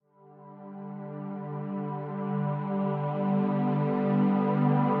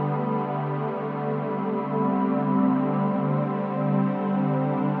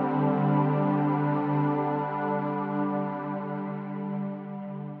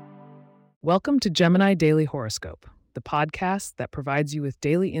Welcome to Gemini Daily Horoscope, the podcast that provides you with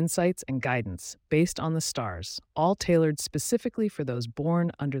daily insights and guidance based on the stars, all tailored specifically for those born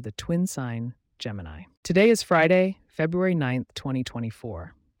under the twin sign Gemini. Today is Friday, February 9th,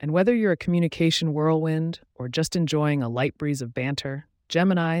 2024, and whether you're a communication whirlwind or just enjoying a light breeze of banter,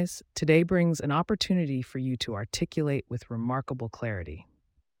 Geminis, today brings an opportunity for you to articulate with remarkable clarity.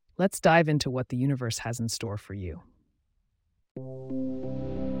 Let's dive into what the universe has in store for you.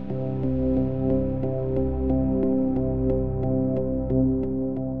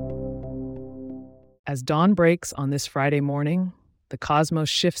 As dawn breaks on this Friday morning, the cosmos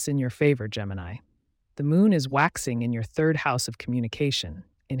shifts in your favor, Gemini. The moon is waxing in your third house of communication,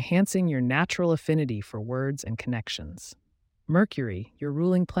 enhancing your natural affinity for words and connections. Mercury, your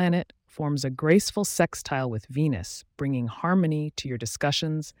ruling planet, forms a graceful sextile with Venus, bringing harmony to your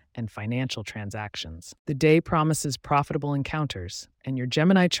discussions and financial transactions. The day promises profitable encounters, and your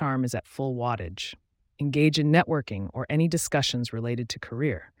Gemini charm is at full wattage. Engage in networking or any discussions related to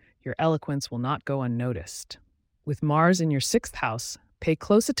career. Your eloquence will not go unnoticed. With Mars in your sixth house, pay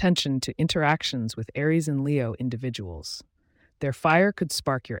close attention to interactions with Aries and Leo individuals. Their fire could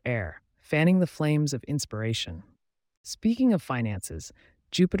spark your air, fanning the flames of inspiration. Speaking of finances,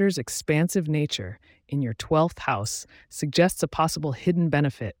 Jupiter's expansive nature in your 12th house suggests a possible hidden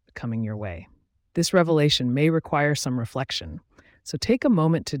benefit coming your way. This revelation may require some reflection, so take a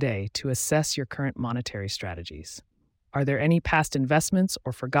moment today to assess your current monetary strategies. Are there any past investments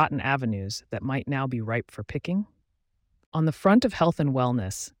or forgotten avenues that might now be ripe for picking? On the front of health and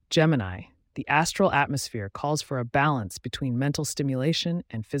wellness, Gemini, the astral atmosphere calls for a balance between mental stimulation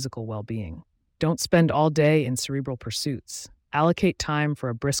and physical well-being. Don't spend all day in cerebral pursuits. Allocate time for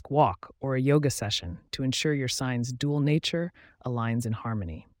a brisk walk or a yoga session to ensure your sign's dual nature aligns in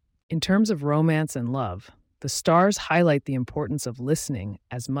harmony. In terms of romance and love, the stars highlight the importance of listening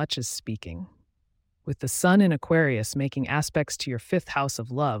as much as speaking. With the sun in Aquarius making aspects to your fifth house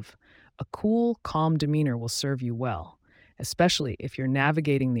of love, a cool, calm demeanor will serve you well, especially if you're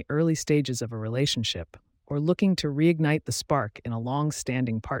navigating the early stages of a relationship or looking to reignite the spark in a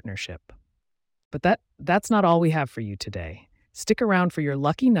long-standing partnership. But that's not all we have for you today. Stick around for your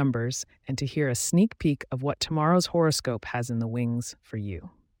lucky numbers and to hear a sneak peek of what tomorrow's horoscope has in the wings for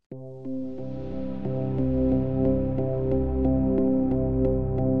you.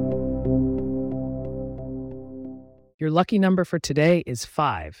 Your lucky number for today is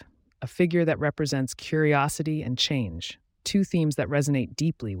 5, a figure that represents curiosity and change, two themes that resonate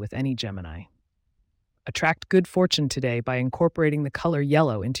deeply with any Gemini. Attract good fortune today by incorporating the color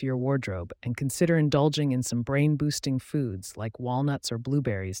yellow into your wardrobe and consider indulging in some brain-boosting foods like walnuts or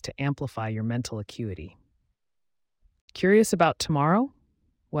blueberries to amplify your mental acuity. Curious about tomorrow?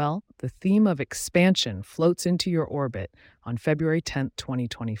 Well, the theme of expansion floats into your orbit on February 10th,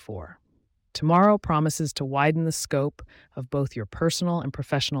 2024. Tomorrow promises to widen the scope of both your personal and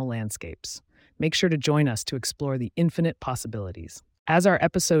professional landscapes. Make sure to join us to explore the infinite possibilities. As our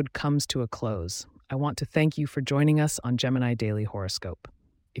episode comes to a close, I want to thank you for joining us on Gemini Daily Horoscope.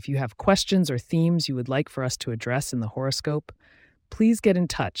 If you have questions or themes you would like for us to address in the horoscope, please get in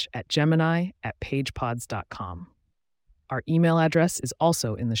touch at gemini@pagepods.com. Our email address is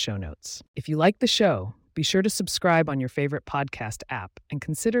also in the show notes. If you like the show, be sure to subscribe on your favorite podcast app and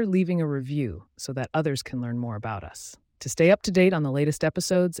consider leaving a review so that others can learn more about us. To stay up to date on the latest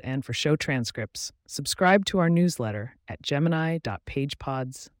episodes and for show transcripts, subscribe to our newsletter at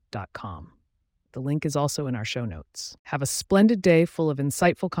gemini.pagepods.com. The link is also in our show notes. Have a splendid day full of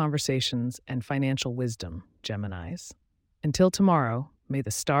insightful conversations and financial wisdom, Geminis. Until tomorrow, may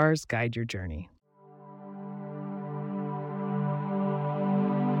the stars guide your journey.